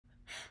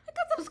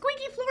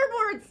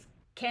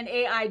Can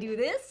AI do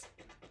this?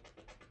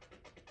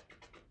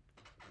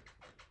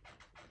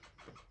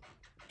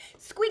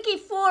 Squeaky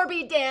floor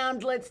be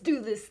damned, let's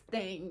do this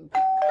thing.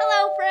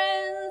 Hello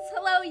friends,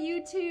 hello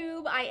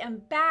YouTube. I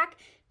am back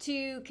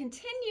to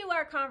continue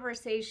our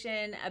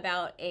conversation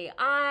about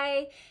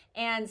AI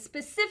and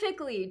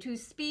specifically to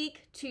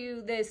speak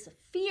to this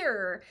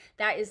fear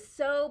that is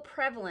so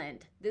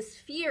prevalent, this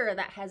fear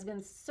that has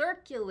been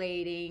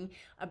circulating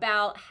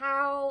about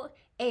how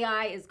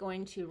AI is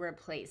going to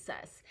replace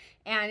us.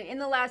 And in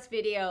the last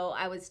video,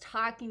 I was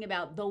talking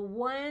about the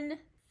one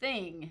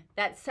thing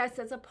that sets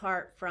us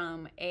apart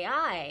from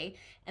AI,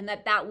 and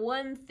that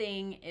one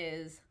thing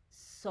is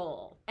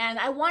soul. And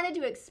I wanted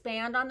to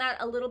expand on that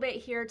a little bit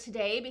here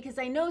today because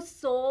I know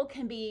soul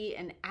can be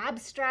an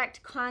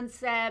abstract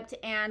concept,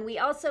 and we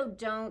also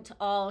don't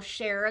all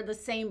share the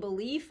same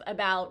belief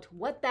about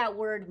what that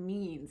word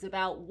means,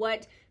 about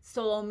what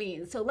soul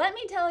means. So let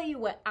me tell you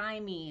what I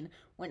mean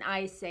when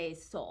I say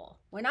soul.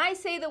 When I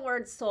say the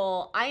word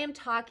soul, I am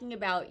talking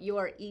about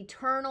your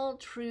eternal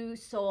true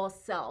soul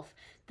self.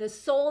 The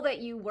soul that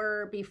you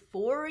were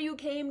before you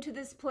came to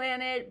this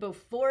planet,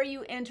 before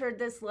you entered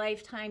this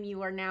lifetime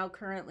you are now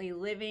currently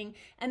living,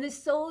 and the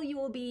soul you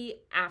will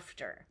be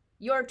after.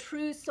 Your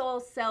true soul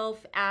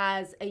self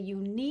as a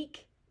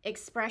unique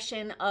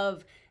expression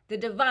of the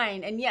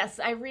divine. And yes,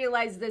 I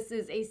realize this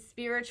is a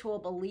spiritual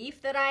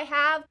belief that I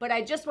have, but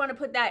I just want to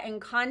put that in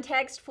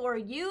context for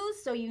you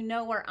so you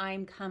know where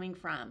I'm coming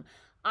from.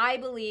 I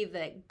believe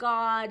that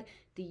God,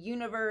 the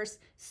universe,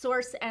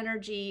 source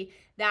energy,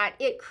 that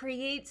it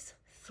creates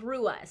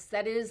through us,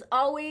 that it is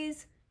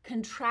always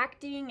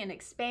contracting and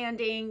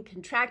expanding,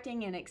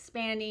 contracting and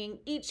expanding.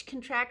 Each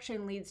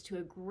contraction leads to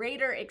a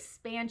greater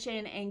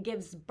expansion and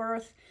gives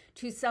birth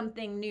to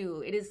something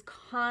new. It is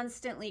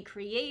constantly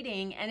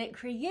creating, and it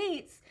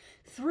creates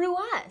through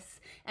us.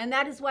 And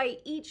that is why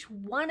each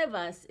one of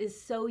us is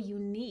so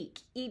unique.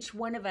 Each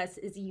one of us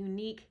is a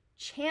unique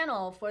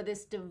channel for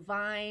this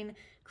divine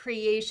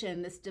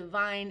creation, this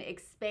divine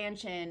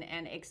expansion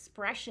and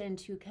expression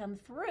to come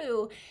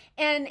through.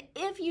 And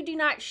if you do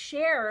not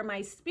share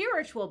my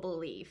spiritual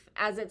belief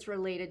as it's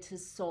related to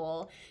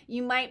soul,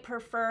 you might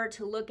prefer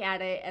to look at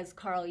it as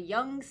Carl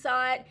Jung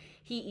saw it.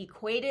 He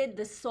equated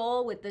the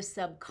soul with the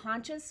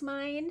subconscious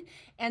mind.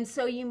 And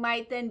so you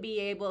might then be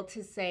able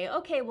to say,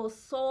 okay, well,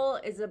 soul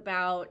is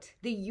about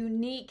the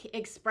unique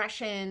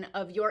expression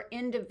of your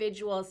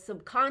individual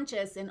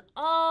subconscious and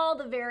all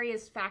the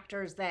various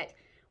factors that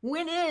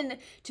went in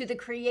to the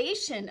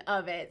creation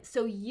of it.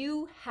 So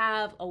you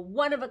have a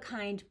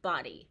one-of-a-kind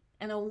body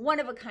and a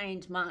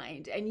one-of-a-kind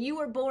mind, and you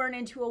were born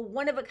into a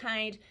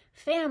one-of-a-kind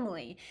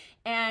family,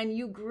 and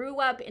you grew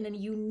up in a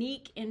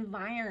unique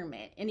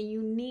environment, in a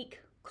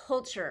unique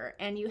culture,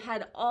 and you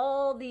had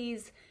all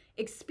these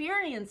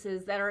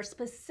experiences that are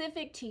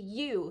specific to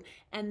you,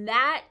 and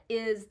that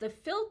is the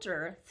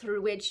filter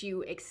through which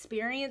you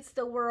experience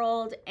the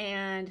world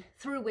and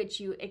through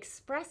which you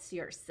express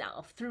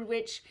yourself, through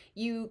which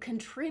you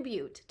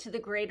contribute to the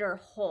greater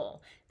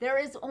whole. There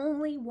is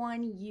only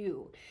one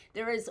you.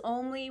 There is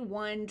only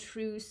one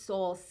true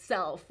soul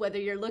self, whether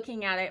you're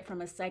looking at it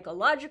from a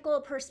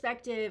psychological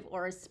perspective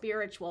or a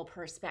spiritual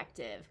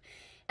perspective.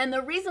 And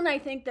the reason I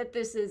think that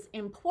this is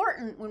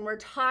important when we're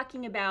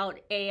talking about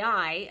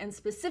AI, and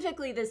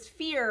specifically this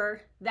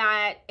fear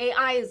that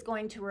AI is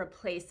going to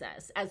replace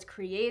us as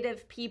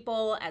creative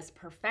people, as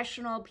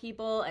professional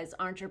people, as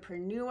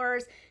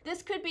entrepreneurs.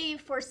 This could be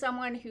for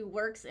someone who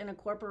works in a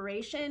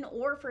corporation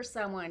or for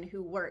someone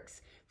who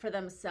works for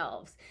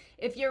themselves.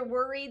 If you're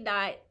worried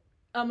that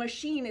a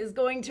machine is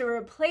going to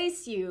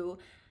replace you,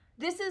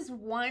 this is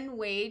one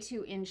way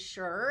to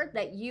ensure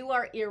that you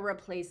are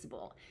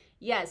irreplaceable.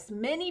 Yes,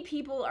 many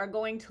people are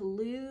going to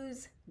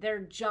lose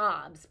their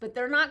jobs, but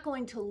they're not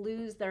going to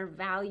lose their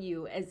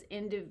value as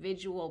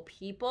individual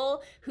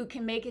people who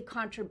can make a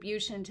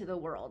contribution to the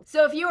world.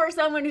 So if you are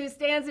someone who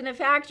stands in a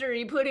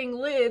factory putting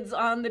lids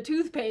on the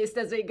toothpaste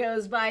as it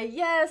goes by,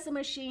 yes, a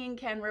machine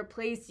can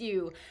replace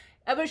you.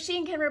 A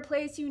machine can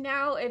replace you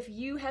now if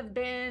you have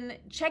been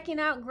checking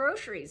out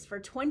groceries for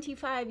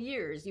 25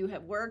 years. You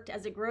have worked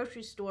as a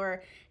grocery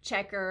store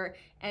checker,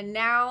 and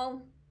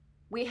now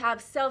we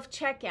have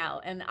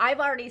self-checkout, and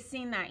I've already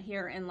seen that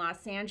here in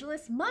Los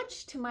Angeles,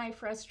 much to my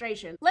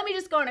frustration. Let me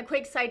just go on a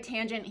quick side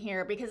tangent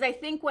here, because I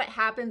think what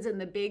happens in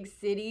the big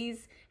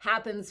cities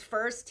happens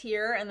first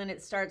here, and then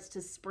it starts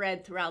to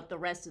spread throughout the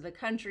rest of the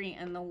country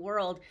and the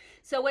world.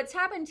 So what's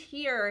happened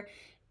here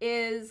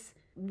is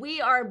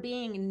we are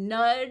being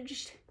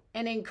nudged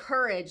and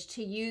encouraged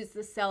to use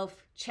the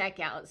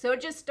self-checkout. So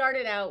it just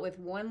started out with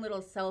one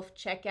little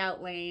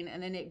self-checkout lane,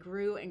 and then it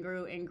grew and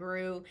grew and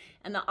grew,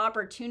 and the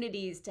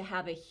opportunities to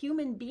have a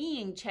human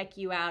being check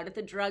you out at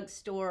the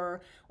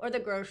drugstore or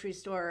the grocery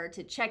store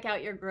to check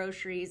out your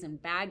groceries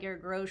and bag your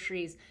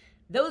groceries,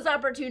 those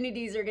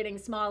opportunities are getting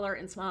smaller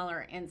and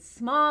smaller and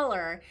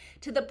smaller,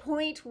 to the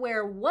point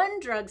where one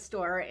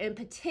drugstore in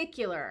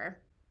particular,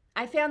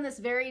 I found this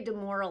very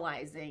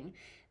demoralizing.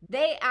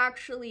 They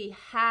actually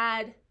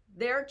had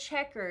their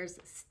checkers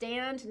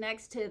stand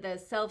next to the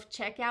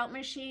self-checkout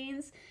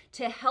machines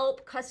to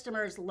help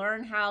customers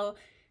learn how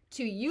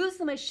to use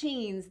the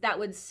machines that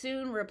would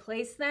soon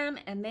replace them,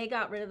 and they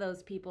got rid of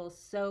those people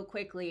so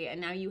quickly,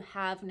 and now you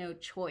have no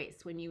choice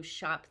when you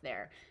shop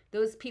there.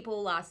 Those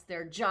people lost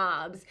their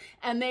jobs,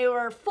 and they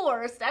were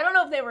forced, I don't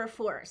know if they were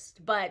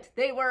forced, but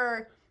they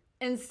were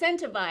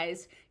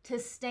incentivized to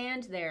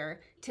stand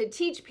there to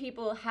teach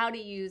people how to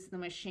use the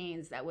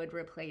machines that would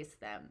replace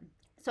them.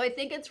 So I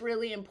think it's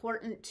really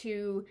important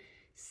to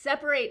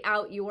separate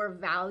out your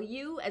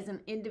value as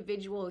an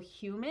individual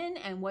human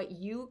and what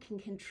you can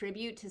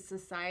contribute to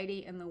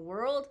society and the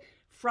world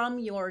from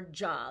your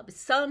job.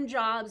 Some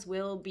jobs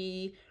will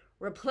be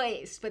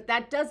replaced, but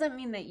that doesn't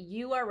mean that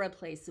you are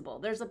replaceable.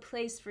 There's a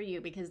place for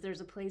you because there's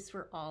a place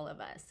for all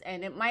of us.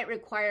 And it might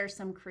require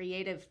some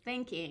creative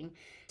thinking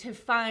to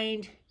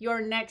find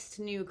your next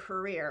new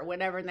career,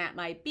 whatever that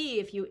might be,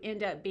 if you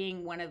end up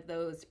being one of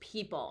those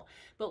people.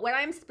 But what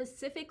I'm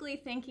specifically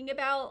thinking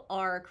about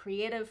are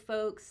creative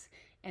folks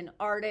and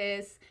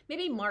artists,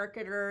 maybe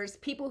marketers,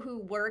 people who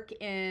work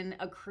in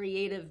a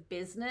creative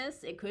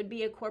business. It could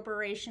be a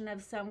corporation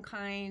of some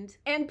kind,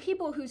 and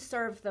people who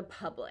serve the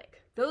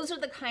public. Those are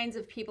the kinds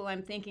of people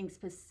I'm thinking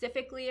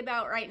specifically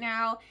about right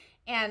now.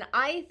 And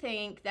I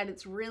think that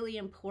it's really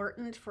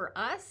important for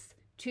us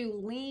to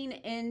lean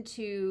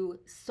into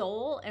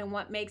soul and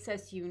what makes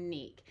us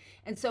unique.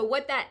 And so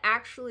what that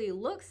actually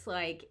looks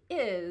like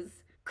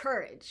is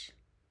courage.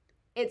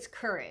 It's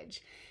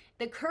courage.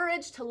 The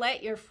courage to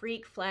let your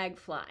freak flag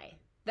fly.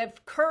 The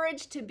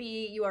courage to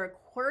be your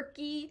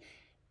quirky,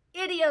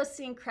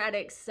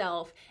 idiosyncratic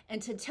self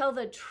and to tell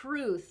the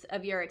truth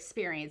of your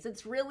experience.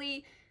 It's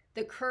really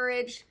the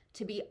courage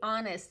to be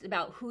honest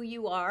about who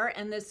you are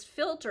and this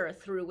filter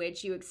through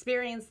which you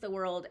experience the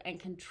world and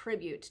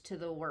contribute to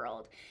the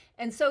world.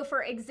 And so,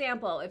 for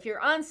example, if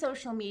you're on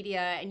social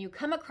media and you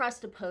come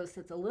across a post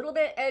that's a little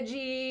bit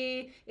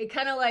edgy, it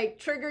kind of like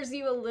triggers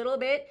you a little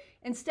bit,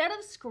 instead of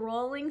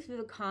scrolling through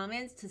the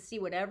comments to see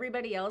what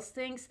everybody else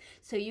thinks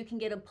so you can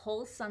get a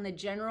pulse on the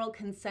general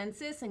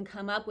consensus and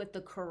come up with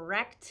the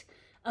correct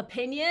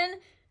opinion,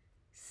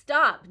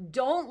 stop.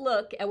 Don't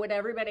look at what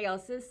everybody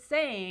else is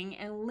saying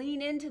and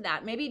lean into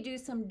that. Maybe do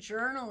some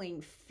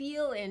journaling,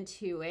 feel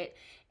into it,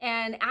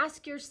 and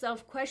ask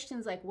yourself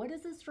questions like, what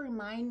does this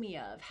remind me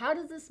of? How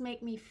does this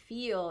make me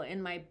feel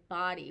in my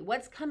body?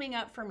 What's coming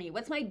up for me?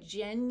 What's my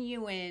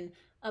genuine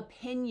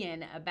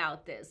opinion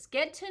about this?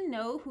 Get to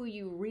know who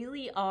you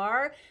really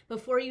are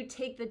before you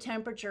take the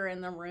temperature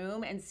in the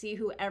room and see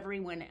who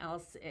everyone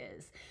else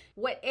is.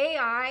 What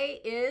AI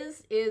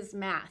is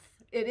math.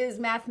 It is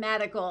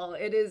mathematical.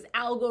 It is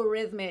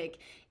algorithmic.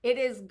 It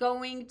is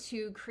going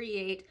to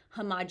create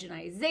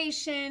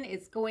homogenization.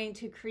 It's going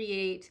to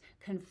create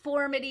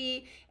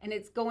conformity, and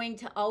it's going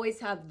to always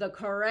have the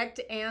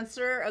correct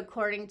answer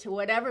according to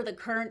whatever the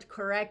current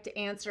correct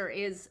answer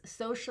is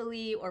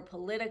socially or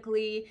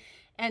politically.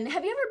 And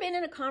have you ever been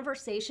in a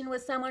conversation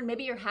with someone?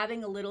 Maybe you're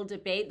having a little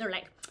debate and they're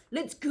like,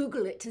 let's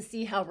Google it to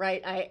see how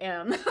right I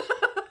am.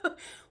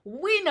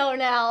 We know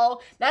now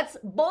that's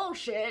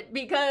bullshit,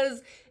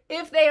 because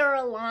if they are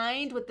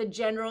aligned with the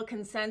general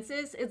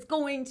consensus, it's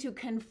going to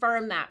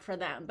confirm that for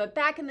them. But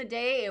back in the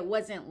day, it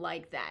wasn't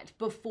like that.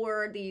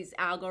 Before these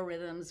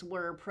algorithms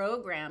were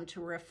programmed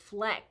to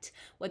reflect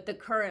what the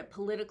current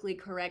politically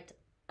correct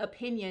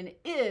opinion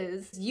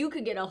is, you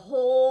could get a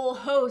whole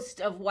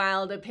host of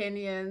wild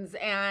opinions,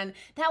 and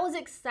that was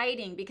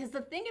exciting because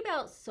the thing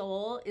about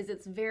soul is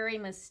it's very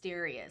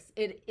mysterious.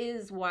 It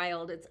is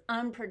wild, it's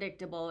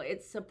unpredictable,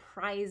 it's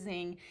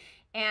surprising,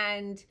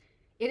 and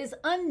it is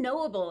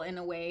unknowable in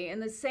a way, in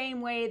the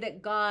same way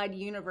that God,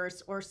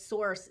 universe, or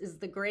source is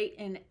the great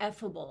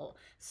ineffable.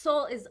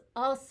 Soul is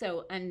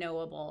also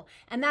unknowable,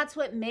 and that's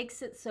what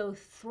makes it so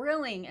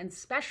thrilling and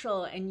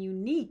special and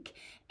unique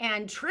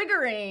and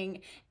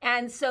triggering.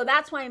 And so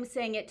that's why I'm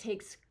saying it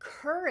takes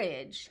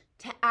courage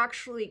to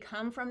actually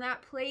come from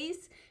that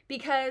place,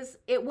 because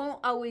it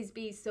won't always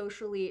be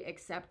socially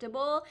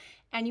acceptable,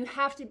 and you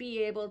have to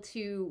be able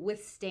to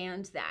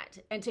withstand that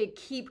and to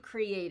keep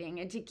creating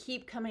and to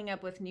keep coming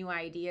up with new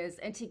ideas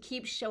and to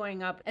keep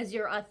showing up as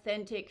your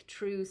authentic,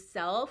 true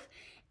self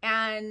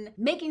and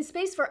making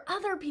space for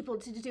other people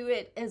to do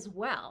it as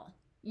well.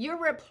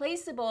 You're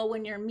replaceable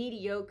when you're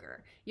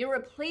mediocre. You're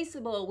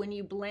replaceable when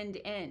you blend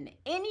in.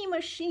 Any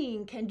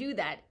machine can do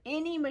that.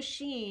 Any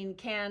machine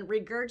can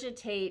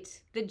regurgitate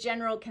the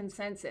general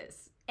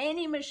consensus.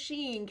 Any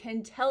machine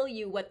can tell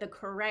you what the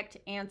correct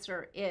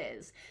answer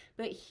is.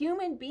 But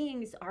human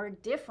beings are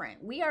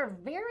different. We are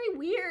very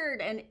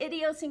weird and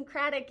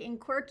idiosyncratic and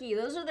quirky.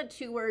 Those are the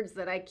two words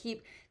that I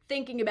keep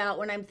thinking about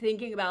when I'm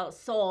thinking about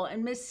soul.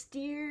 And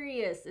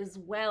mysterious as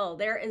well.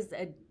 There is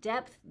a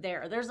depth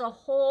there. There's a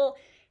whole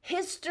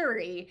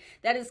history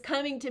that is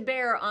coming to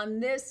bear on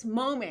this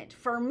moment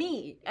for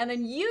me. And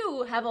then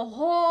you have a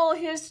whole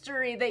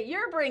history that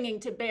you're bringing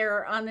to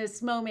bear on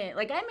this moment.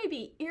 Like, I may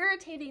be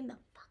irritating the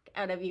fuck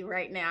out of you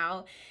right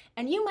now,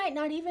 and you might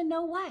not even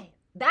know why.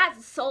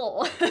 That's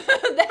soul.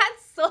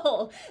 That's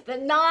soul, the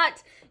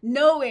not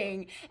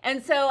knowing.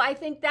 And so I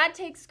think that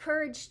takes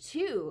courage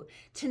too,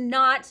 to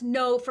not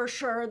know for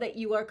sure that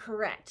you are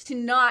correct, to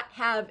not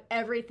have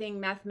everything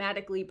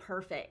mathematically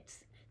perfect.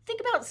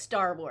 Think about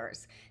Star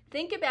Wars.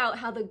 Think about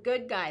how the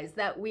good guys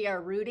that we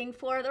are rooting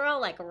for, they're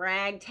all like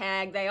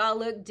ragtag. They all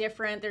look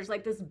different. There's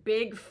like this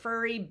big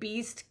furry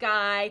beast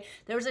guy.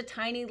 There's a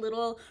tiny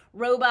little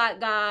robot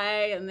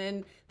guy. And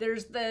then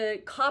there's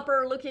the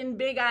copper looking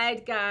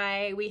big-eyed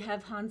guy. We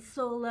have Han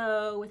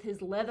Solo with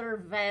his leather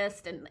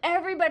vest, and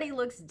everybody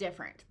looks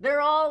different.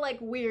 They're all like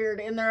weird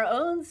in their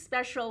own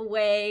special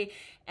way,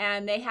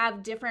 and they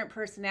have different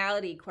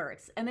personality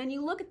quirks. And then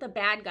you look at the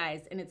bad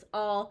guys and it's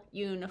all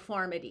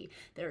uniformity.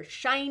 They're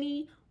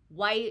shiny,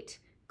 white,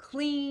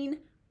 clean,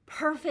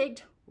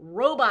 perfect,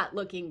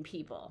 robot-looking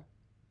people.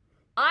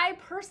 I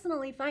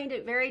personally find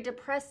it very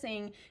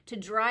depressing to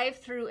drive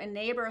through a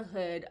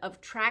neighborhood of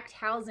tract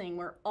housing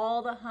where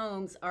all the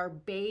homes are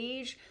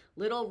beige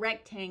little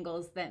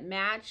rectangles that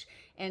match,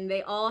 and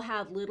they all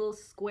have little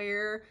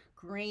square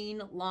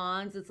green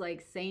lawns. It's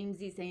like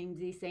samey,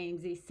 samey,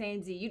 samey,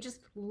 samey. You just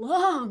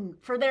long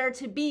for there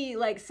to be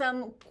like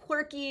some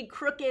quirky,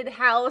 crooked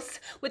house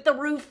with the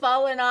roof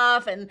falling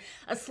off and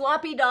a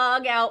sloppy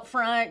dog out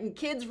front and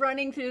kids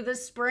running through the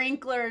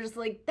sprinklers.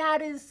 Like,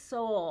 that is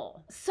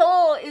Soul.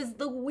 Soul is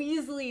the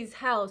Weasley's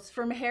house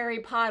from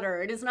Harry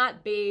Potter. It is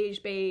not beige,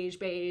 beige,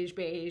 beige,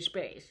 beige,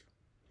 beige.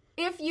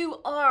 If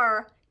you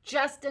are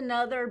just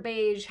another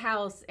beige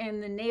house in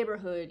the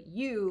neighborhood,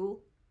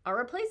 you are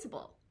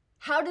replaceable.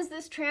 How does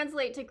this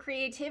translate to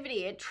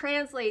creativity? It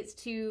translates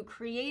to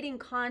creating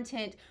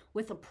content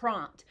with a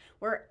prompt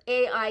where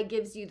AI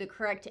gives you the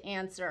correct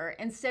answer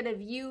instead of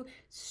you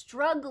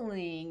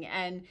struggling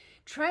and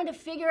trying to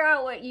figure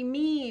out what you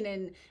mean,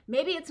 and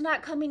maybe it's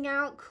not coming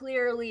out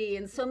clearly,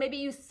 and so maybe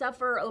you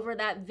suffer over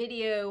that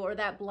video or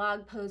that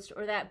blog post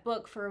or that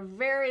book for a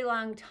very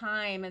long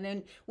time, and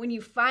then when you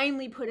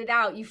finally put it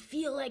out, you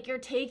feel like you're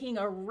taking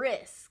a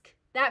risk.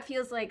 That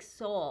feels like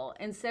Soul,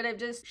 instead of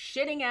just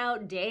shitting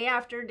out day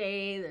after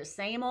day the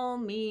same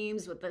old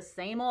memes with the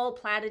same old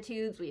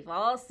platitudes we've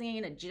all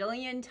seen a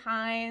jillion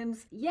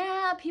times.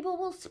 Yeah, people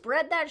will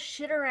spread that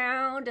shit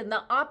around and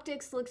the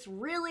optics looks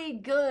really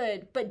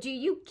good, but do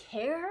you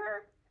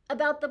care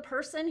about the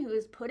person who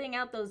is putting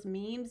out those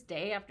memes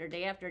day after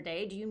day after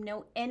day? Do you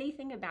know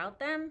anything about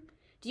them?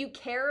 Do you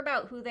care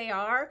about who they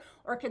are?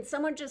 Or could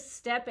someone just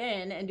step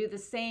in and do the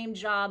same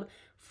job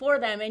for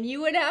them and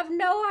you would have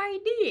no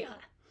idea?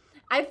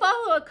 I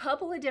follow a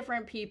couple of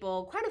different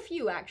people, quite a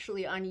few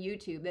actually, on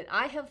YouTube that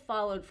I have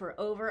followed for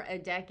over a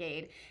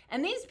decade.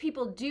 And these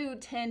people do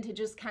tend to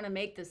just kind of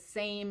make the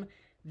same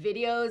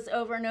videos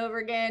over and over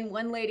again.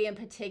 One lady in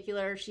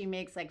particular, she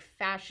makes like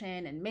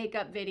fashion and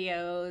makeup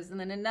videos. And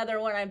then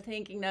another one I'm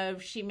thinking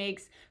of, she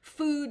makes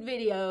food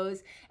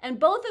videos. And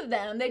both of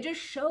them, they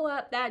just show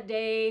up that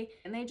day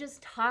and they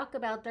just talk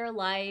about their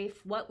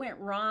life, what went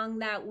wrong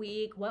that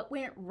week, what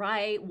went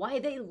right, why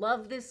they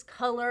love this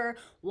color,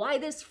 why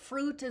this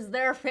fruit is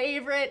their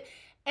favorite.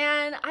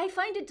 And I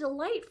find it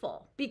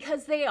delightful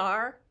because they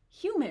are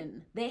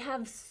human. They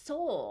have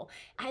soul.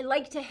 I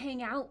like to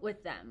hang out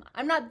with them.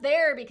 I'm not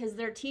there because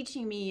they're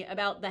teaching me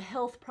about the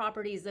health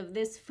properties of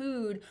this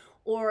food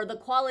or the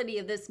quality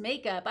of this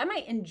makeup. I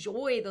might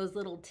enjoy those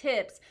little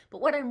tips,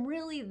 but what I'm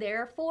really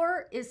there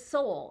for is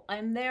soul.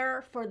 I'm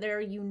there for their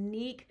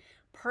unique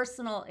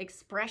personal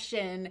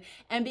expression,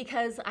 and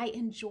because I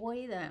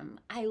enjoy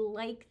them, I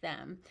like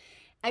them.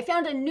 I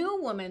found a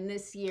new woman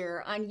this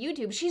year on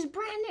YouTube. She's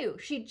brand new.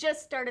 She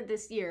just started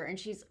this year and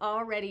she's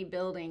already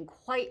building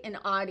quite an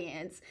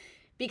audience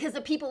because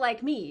of people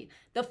like me.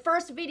 The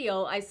first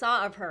video I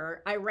saw of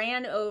her, I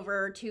ran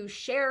over to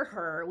share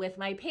her with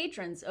my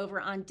patrons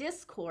over on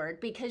Discord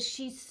because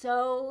she's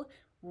so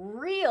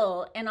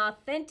real and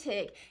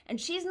authentic, and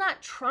she's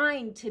not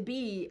trying to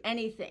be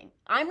anything.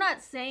 I'm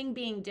not saying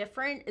being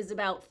different is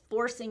about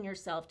forcing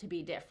yourself to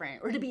be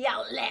different or to be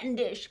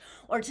outlandish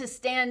or to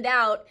stand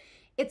out.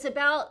 It's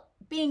about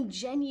being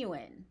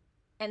genuine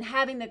and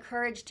having the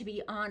courage to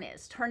be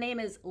honest. Her name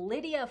is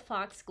Lydia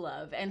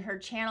Foxglove and her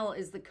channel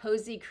is The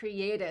Cozy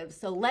Creative.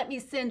 So let me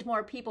send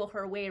more people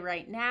her way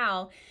right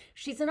now.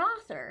 She's an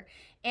author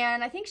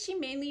and I think she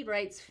mainly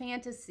writes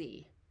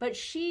fantasy, but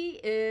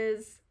she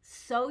is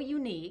so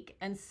unique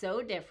and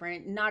so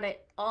different, not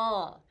at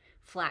all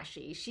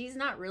flashy. She's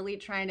not really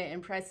trying to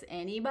impress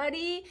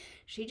anybody.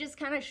 She just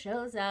kind of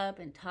shows up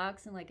and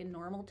talks in like a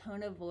normal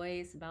tone of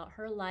voice about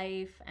her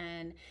life,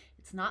 and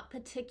it's not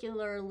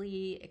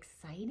particularly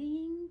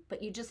exciting,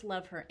 but you just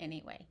love her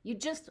anyway. You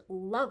just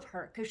love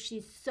her because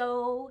she's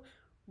so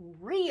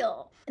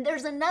real. And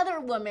there's another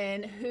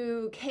woman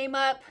who came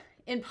up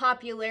in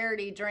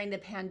popularity during the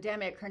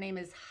pandemic. Her name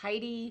is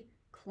Heidi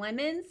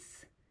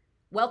Clemens.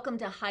 Welcome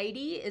to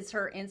Heidi is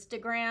her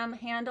Instagram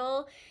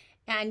handle.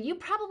 And you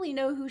probably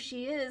know who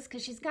she is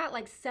because she's got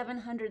like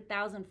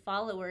 700,000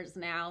 followers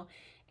now.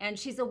 And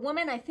she's a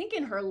woman, I think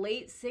in her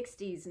late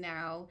 60s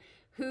now,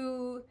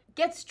 who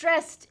gets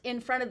dressed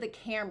in front of the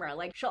camera.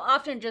 Like, she'll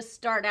often just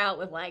start out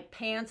with like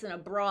pants and a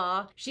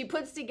bra. She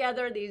puts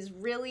together these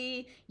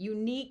really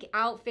unique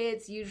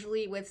outfits,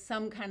 usually with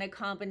some kind of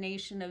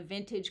combination of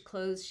vintage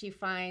clothes she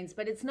finds.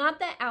 But it's not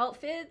the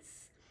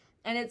outfits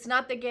and it's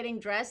not the getting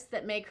dressed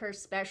that make her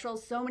special.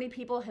 So many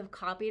people have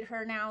copied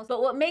her now.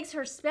 But what makes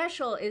her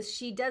special is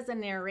she does a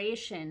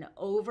narration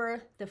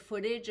over the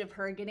footage of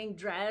her getting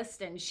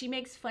dressed, and she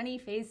makes funny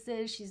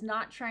faces. She's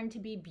not trying to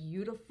be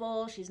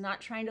beautiful. She's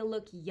not trying to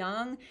look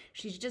young.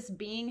 She's just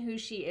being who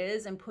she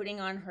is and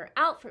putting on her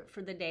outfit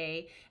for the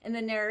day. And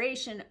the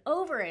narration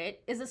over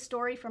it is a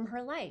story from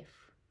her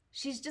life.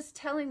 She's just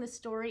telling the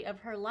story of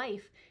her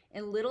life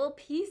in little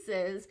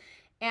pieces.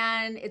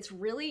 And it's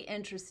really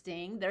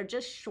interesting. They're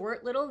just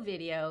short little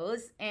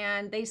videos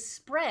and they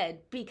spread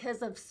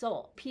because of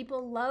Soul.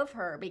 People love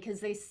her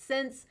because they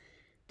sense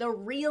the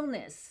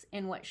realness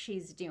in what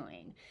she's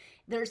doing.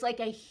 There's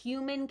like a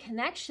human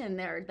connection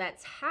there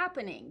that's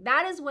happening.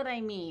 That is what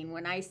I mean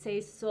when I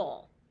say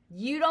soul.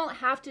 You don't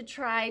have to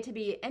try to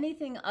be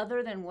anything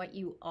other than what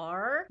you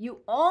are.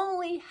 You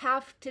only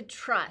have to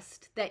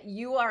trust that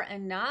you are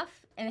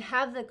enough and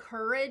have the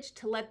courage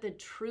to let the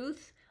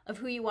truth of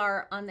who you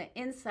are on the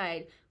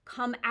inside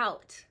come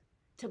out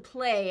to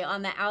play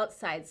on the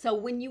outside. So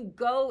when you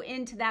go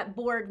into that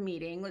board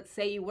meeting, let's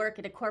say you work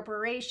at a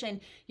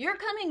corporation, you're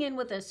coming in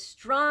with a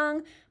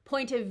strong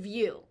point of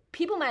view.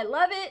 People might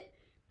love it,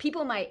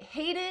 people might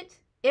hate it,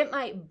 it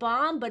might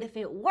bomb, but if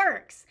it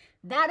works,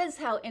 that is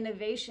how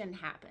innovation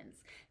happens.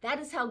 That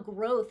is how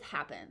growth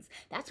happens.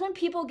 That's when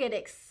people get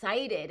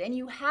excited, and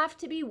you have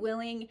to be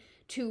willing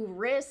to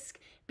risk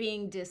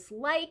being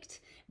disliked,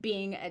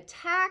 being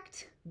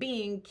attacked,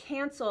 being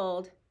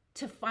canceled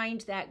to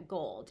find that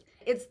gold.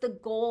 It's the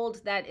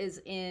gold that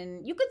is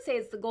in, you could say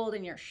it's the gold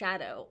in your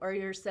shadow or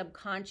your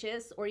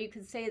subconscious, or you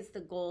could say it's the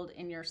gold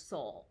in your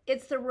soul.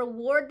 It's the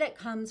reward that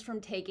comes from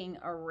taking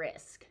a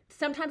risk.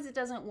 Sometimes it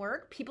doesn't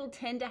work. People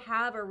tend to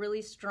have a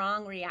really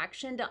strong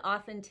reaction to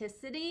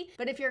authenticity.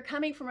 But if you're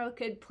coming from a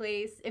good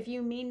place, if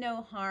you mean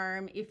no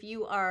harm, if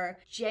you are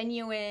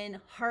genuine,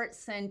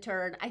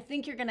 heart-centered, I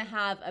think you're gonna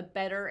have a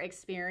better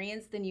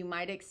experience than you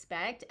might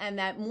expect, and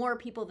that more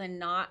people than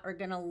not are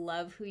gonna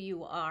love who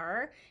you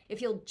are if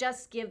you'll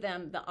just give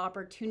them the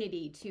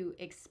opportunity to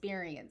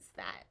experience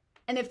that.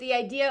 And if the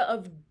idea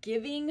of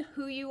giving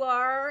who you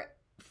are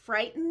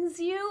frightens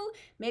you,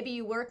 maybe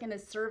you work in a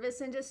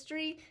service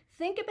industry,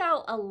 think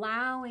about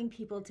allowing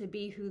people to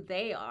be who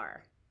they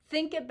are.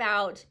 Think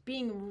about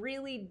being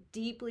really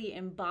deeply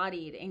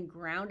embodied and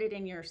grounded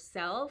in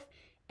yourself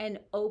and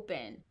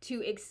open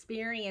to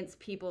experience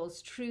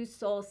people's true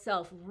soul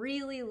self.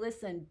 Really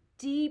listen,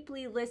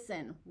 deeply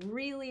listen,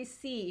 really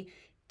see,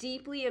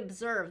 deeply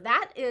observe.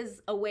 That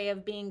is a way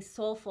of being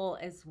soulful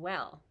as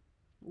well.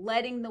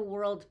 Letting the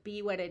world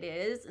be what it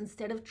is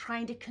instead of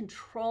trying to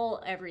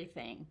control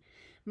everything.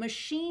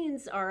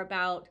 Machines are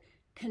about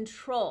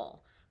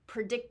control,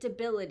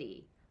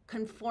 predictability,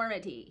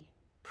 conformity,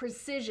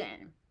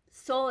 precision.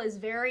 Soul is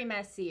very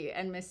messy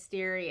and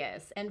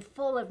mysterious and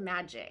full of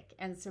magic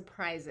and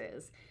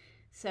surprises.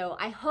 So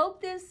I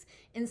hope this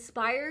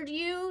inspired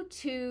you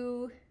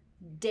to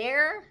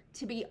dare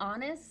to be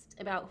honest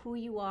about who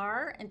you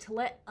are and to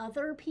let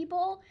other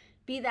people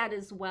be that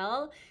as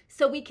well,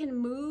 so we can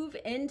move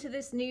into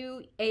this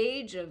new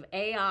age of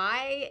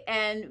AI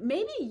and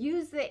maybe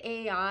use the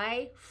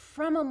AI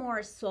from a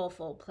more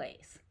soulful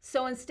place.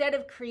 So instead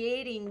of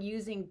creating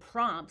using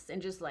prompts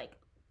and just like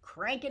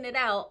cranking it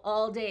out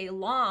all day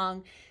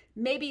long,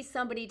 maybe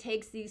somebody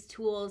takes these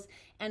tools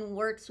and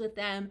works with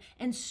them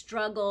and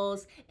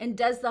struggles and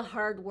does the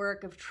hard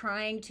work of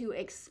trying to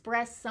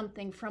express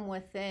something from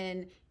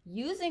within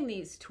using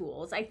these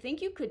tools. I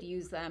think you could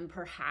use them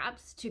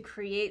perhaps to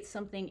create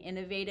something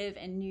innovative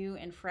and new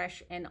and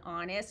fresh and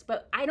honest,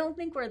 but I don't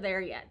think we're there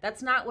yet.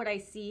 That's not what I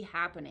see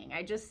happening.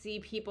 I just see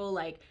people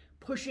like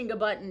pushing a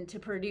button to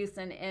produce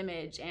an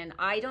image, and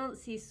I don't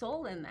see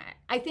soul in that.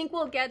 I think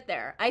we'll get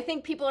there. I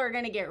think people are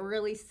gonna get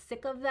really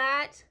sick of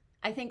that.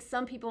 I think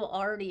some people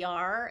already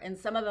are, and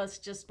some of us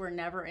just were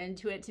never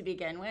into it to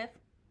begin with.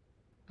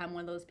 I'm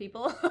one of those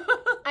people.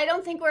 I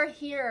don't think we're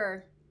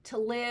here to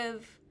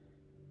live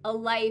a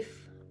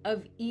life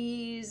of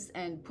ease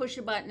and push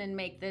a button and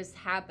make this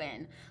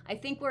happen. I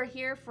think we're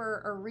here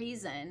for a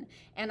reason,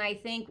 and I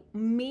think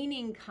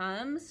meaning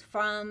comes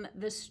from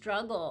the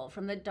struggle,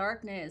 from the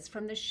darkness,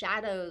 from the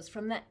shadows,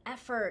 from the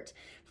effort,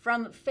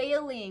 from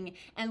failing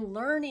and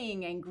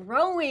learning and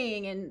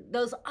growing, and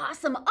those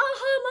awesome aha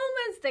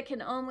moments that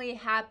can only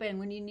happen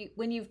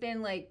when you've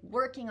been like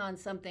working on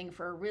something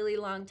for a really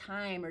long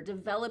time, or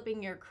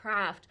developing your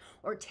craft,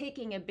 or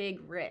taking a big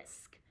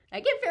risk. I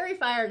get very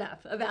fired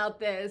up about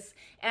this,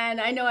 and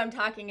I know I'm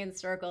talking in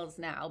circles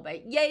now,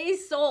 but yay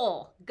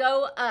soul,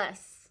 go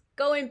us.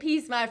 Go in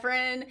peace, my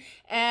friend,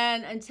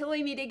 and until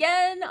we meet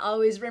again,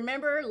 always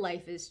remember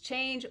life is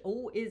change.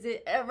 Oh, is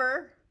it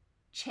ever?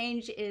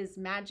 Change is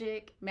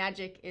magic,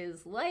 magic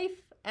is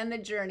life, and the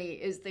journey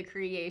is the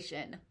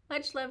creation.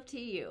 Much love to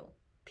you.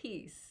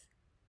 Peace.